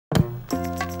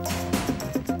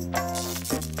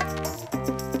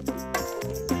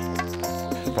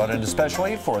brought in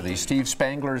especially for the Steve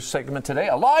Spangler segment today.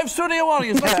 A live studio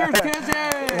audience. Let's hear it, kids.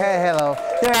 Yay! Hey, hello.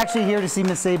 They're actually here to see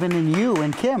Miss Saban and you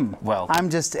and Kim. Well,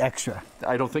 I'm just extra.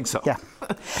 I don't think so. Yeah.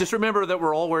 Just remember that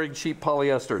we're all wearing cheap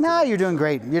polyester. No, today. you're doing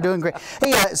great. You're doing great.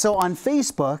 Hey, so on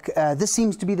Facebook, this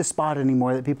seems to be the spot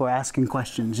anymore that people are asking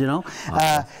questions, you know?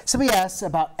 Somebody asked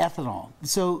about ethanol.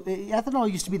 So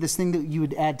ethanol used to be this thing that you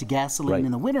would add to gasoline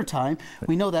in the wintertime.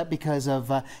 We know that because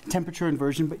of temperature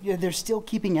inversion, but they're still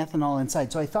keeping ethanol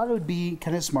inside. So I thought it would be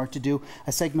kind of smart to do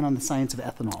a segment on the science of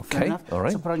ethanol. Fair enough? All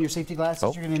right. So put on your safety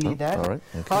glasses. You're going to need that. All right.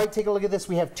 Okay. All right, take a look at this.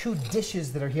 We have 2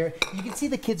 dishes that are here. You can see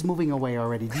the kids moving away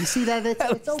already. Do you see that?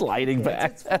 It's sliding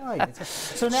back. It's fine.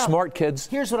 So now, smart kids.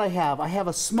 Here's what I have. I have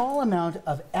a small amount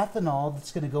of ethanol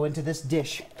that's going to go into this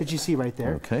dish that you see right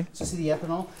there. Okay. So see the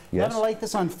ethanol? Yes. I'm going to light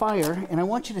this on fire, and I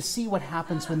want you to see what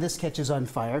happens when this catches on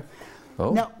fire.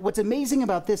 Oh. Now, what's amazing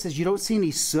about this is you don't see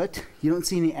any soot, you don't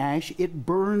see any ash. It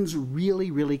burns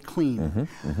really, really clean.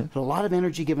 A lot of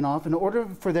energy given off. In order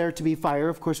for there to be fire,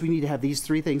 of course, we need to have these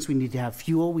 3 things. We need to have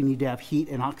fuel, we need to have heat,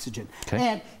 and oxygen. Okay.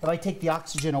 And if I take the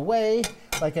oxygen away,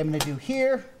 like I'm going to do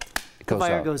here, the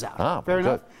fire goes out. Ah, fair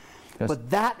enough? Yes. But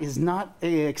that is not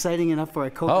exciting enough for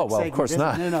a Coke segment. Oh, well, of course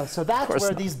not. No. So that's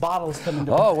where these bottles come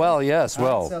into play. Oh, well, yes,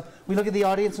 well. So we look at the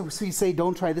audience and we say,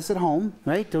 don't try this at home,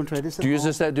 right? Don't try this at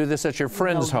home. Do this at your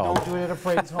friend's home. Don't do it at a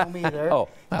friend's home either.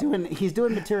 He's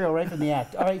doing material right from the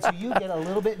act. All right, so you get a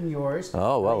little bit in yours.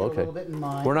 Oh, well, okay. A little bit in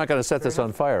mine. We're not going to set this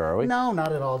on fire, are we? No,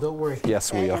 not at all. Don't worry.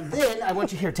 Yes, we are. And then I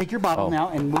want you here, take your bottle now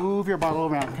and move your bottle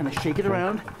around. Kind of shake it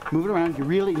around, move it around. You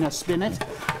really, now spin it.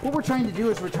 What we're trying to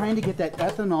do is we're trying to get that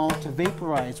ethanol to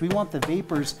vaporize. We want the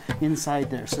vapors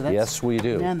inside there. So that's, yes, we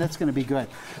do. Man, that's going to be good.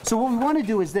 So what we want to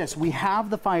do is this. We have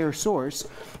the fire source.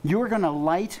 You're going to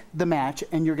light the match,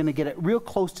 and you're going to get it real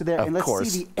close to there. And let's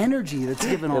see the energy that's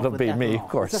given off with ethanol. It'll be me, of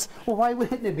course. Well, why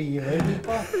wouldn't it be you?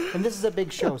 And this is a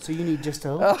big show, so you need just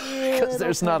a little because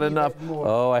there's not enough.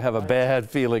 Oh, I have a bad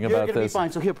feeling about this. You're going to be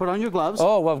fine. So here, put on your gloves.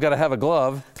 Oh, well, I've got to have a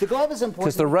glove. The glove is important.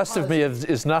 Because the rest of me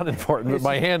is not important, but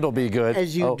my hand will be good.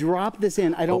 As you drop this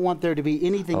in, I don't want there to be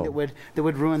anything that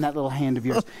would ruin that little hand of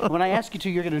yours. When I ask you to,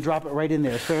 you're going to drop it right in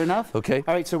there. Fair enough? Okay.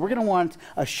 All right, so we're going to want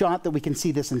a shot that we can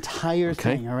see this entire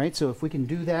thing. All right, so if we can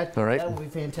do that, that will be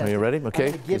fantastic. Are you ready?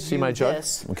 Okay. You see my jug?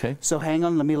 Okay. So hang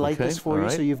on, let me light this for you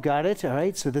so you've got it. All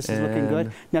right, so this is looking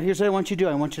good. Now here's what I want you to do.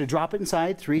 I want you to drop it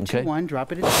inside. 3, 2, 1,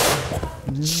 drop it in.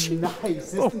 Nice.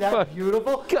 Isn't that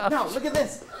beautiful? Now, look at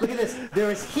this. Look at this.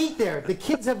 There is heat there. The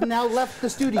kids have now left the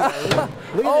studio.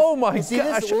 Oh, my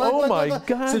gosh. Oh, my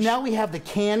gosh. So now we have the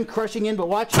can crushing in, but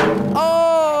watch.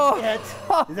 Oh!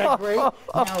 Is that great? Now,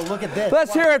 look at this.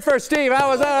 Let's hear it for Steve. That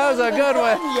was a good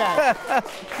one. I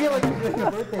feel like you're doing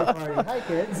a birthday party. Hi,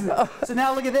 kids. So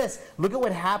now look at this. Look at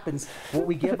what happens. What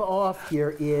we give off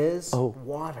here is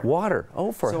water. Water.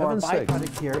 Oh, for heaven's sake. So our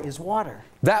byproduct here is water.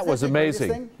 That was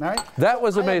amazing. All right? That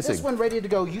was amazing. I have this one ready to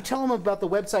go. You tell them about the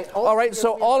website. All right,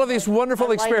 so all of these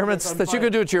wonderful experiments that you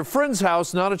can do at your friend's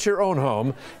house, not at your own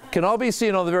home, can all be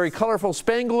seen on the very colorful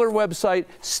Spangler website,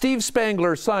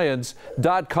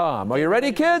 stevespanglerscience.com. Are you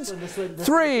ready, kids?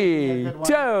 3,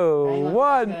 2,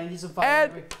 1,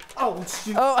 and... Oh,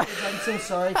 shoot. I'm so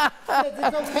sorry. It's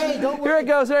okay, don't worry. Here it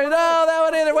goes. No, that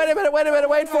one either. Wait a minute.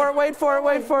 Wait for it.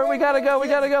 We gotta go.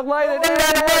 Light it.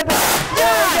 And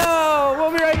there we go.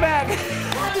 We'll be right back.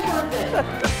 Happy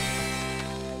birthday.